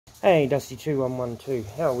Hey, Dusty2112,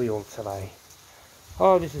 how are we all today?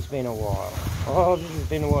 Oh, this has been a while.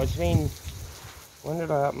 It's been... When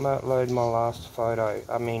did I upload my last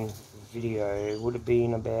video? It would have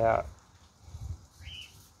been about...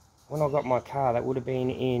 When I got my car, that would have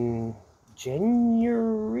been in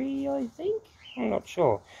January, I think? I'm not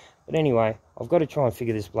sure. But anyway, I've got to try and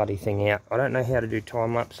figure this bloody thing out. I don't know how to do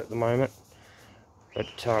time-lapse at the moment. But,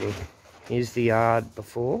 here's the yard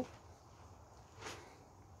before.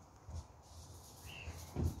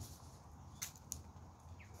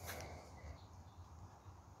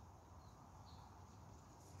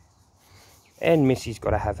 And Missy's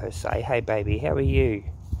got to have her say. Hey, baby, how are you?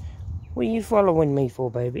 What are you following me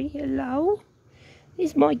for, baby? Hello?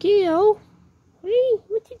 Here's my girl. Hey,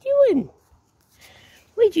 what you doing?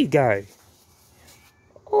 Where'd you go?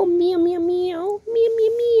 Oh, meow, meow, meow. Meow,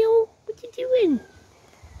 meow, meow. What you doing?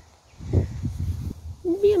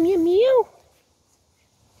 Meow, meow, meow.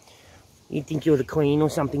 You think you're the queen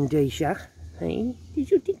or something, Deisha? Hey?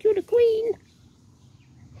 Did you think you're the queen?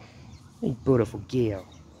 Hey, beautiful girl.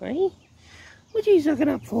 Hey? What you sucking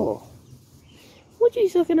up for? What you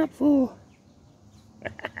sucking up for?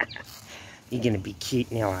 You're gonna be cute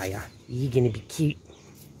now, are ya? You're gonna be cute.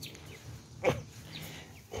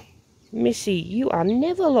 Missy, you are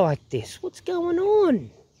never like this. What's going on?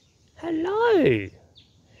 Hello?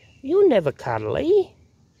 You're never cuddly.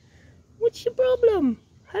 What's your problem?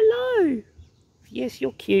 Hello? Yes,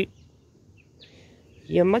 you're cute.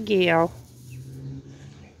 You're my girl.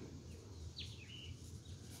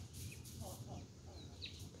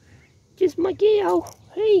 Just my girl.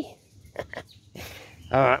 Hey.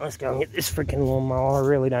 Alright, let's go and get this freaking lawnmower. I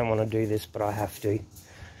really don't want to do this, but I have to.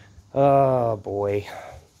 Oh, boy.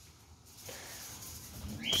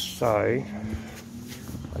 So,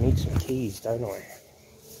 I need some keys, don't I?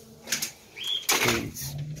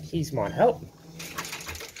 Keys might help.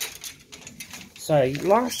 So,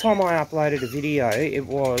 last time I uploaded a video, it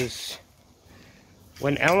was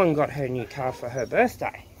when Ellen got her new car for her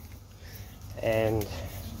birthday. And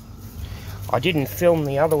I didn't film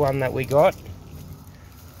the other one that we got.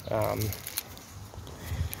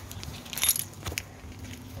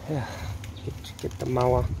 Get the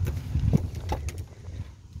mower.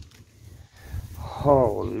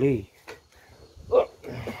 Holy. Oh.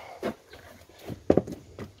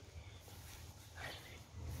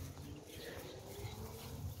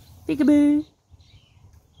 Peekaboo.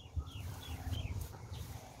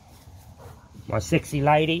 My sexy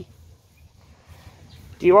lady.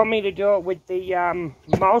 Do you want me to do it with the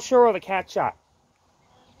mulcher or the catcher?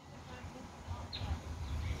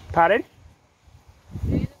 Pardon?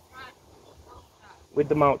 With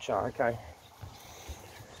the mulcher, okay.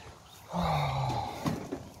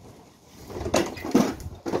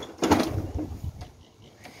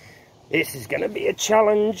 This is going to be a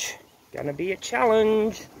challenge.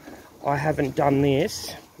 I haven't done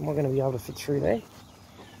this. Am I going to be able to fit through there?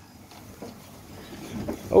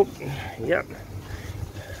 Oh, yep.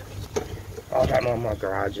 I don't mind my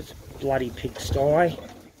garage. It's a bloody pigsty.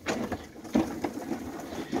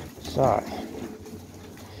 So,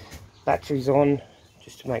 battery's on,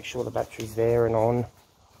 just to make sure the battery's there and on.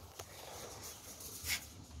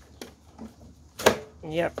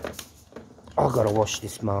 Yep. I've got to wash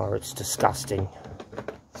this mower, it's disgusting.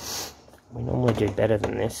 We normally do better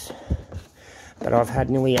than this. But I've had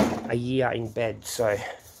nearly a year in bed, so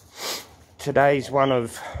today's one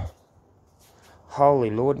of, holy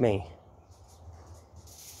Lord me,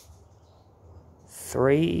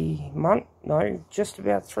 3 months, no, just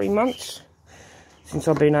about 3 months since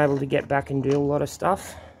I've been able to get back and do a lot of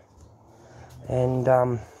stuff. And,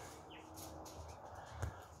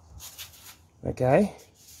 okay.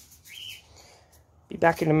 Be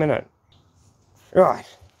back in a minute. Right,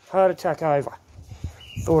 heart attack over.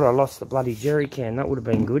 Thought I lost the bloody jerry can, that would have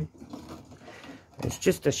been good. It's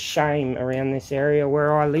just a shame around this area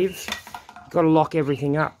where I live. You've got to lock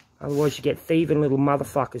everything up, otherwise you get thieving little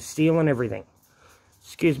motherfuckers stealing everything.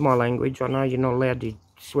 Excuse my language, I know you're not allowed to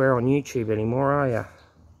swear on YouTube anymore, are you?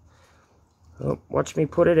 Oh, watch me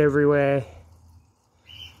put it everywhere.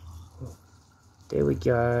 There we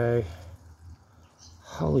go.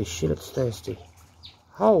 Holy shit, it's thirsty.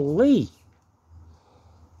 Holy!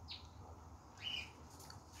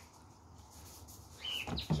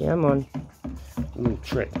 Come on. Little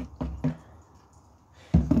trick.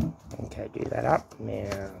 Okay, do that up.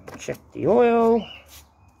 Now, check the oil.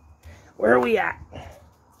 Where are we at?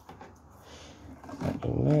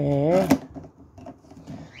 In there.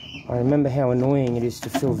 I remember how annoying it is to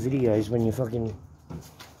fill videos when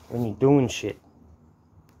you're doing shit.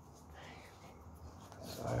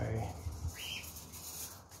 So,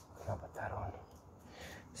 I'll put that on.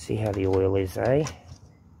 See how the oil is, eh?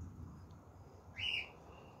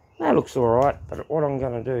 That looks alright, but what I'm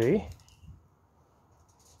going to do,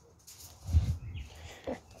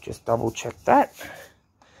 just double check that.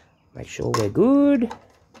 Make sure we're good.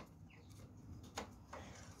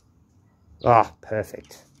 Ah,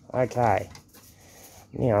 perfect. Okay.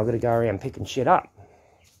 Now I've got to go around picking shit up.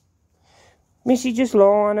 Missy just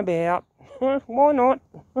lying about. Why not?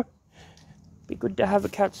 Be good to have a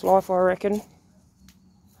cat's life, I reckon.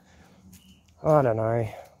 I don't know.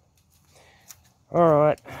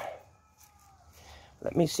 Alright.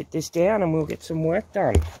 Let me sit this down and we'll get some work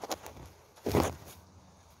done. It's going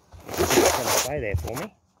to stay there for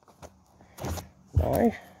me.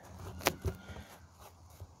 No.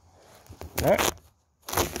 No.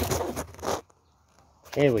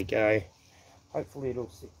 There we go. Hopefully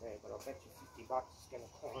it'll sit there, but I bet you $50 is going to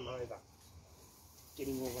climb over.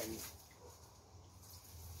 Getting all them.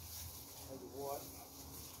 Tell you what,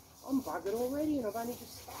 I'm buggered already and I've only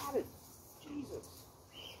just started. Jesus.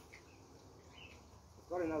 I've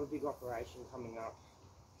got another big operation coming up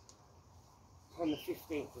on the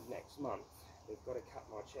 15th of next month. They've got to cut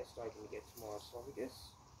my chest open to get to my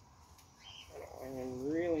esophagus. And I am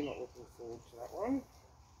really not looking forward to that one.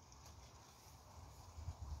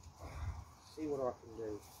 See what I can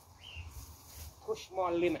do. Push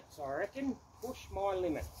my limits, I reckon. Push my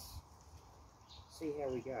limits. See how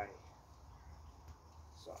we go.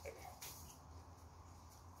 So,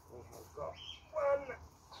 we have got one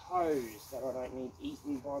hose that I don't need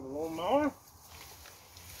eaten by the lawnmower.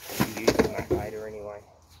 I'll be using that later anyway.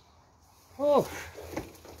 Oh,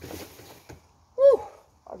 whew,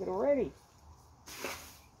 I get already.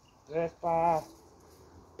 Birth bath,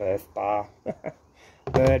 bird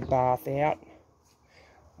bath out.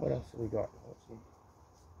 What else have we got?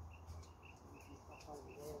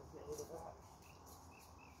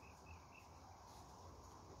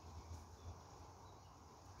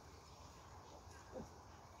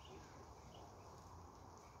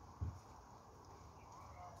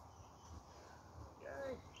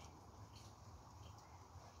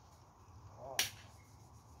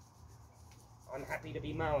 I'm happy to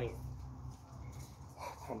be mowing.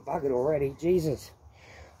 I'm buggered already, Jesus.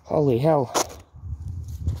 Holy hell.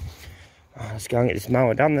 Let's go and get this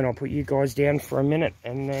mower done, then I'll put you guys down for a minute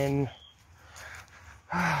and then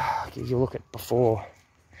give you a look at before.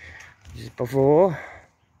 This is before.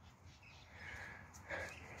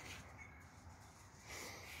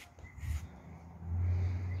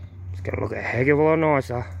 It's going to look a heck of a lot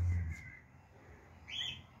nicer.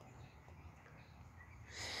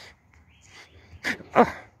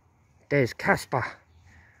 Oh, there's Casper,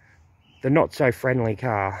 the not so friendly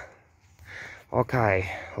car. Okay,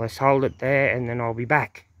 let's hold it there and then I'll be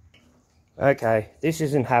back. Okay, this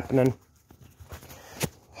isn't happening.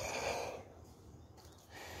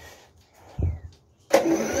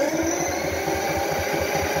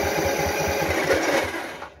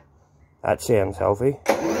 That sounds healthy.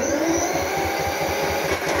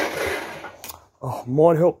 Oh,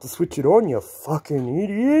 might help to switch it on, you fucking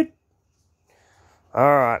idiot.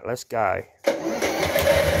 Alright, let's go.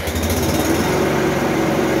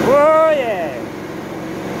 Oh yeah!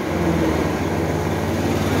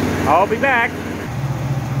 I'll be back.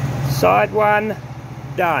 Side one,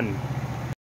 done.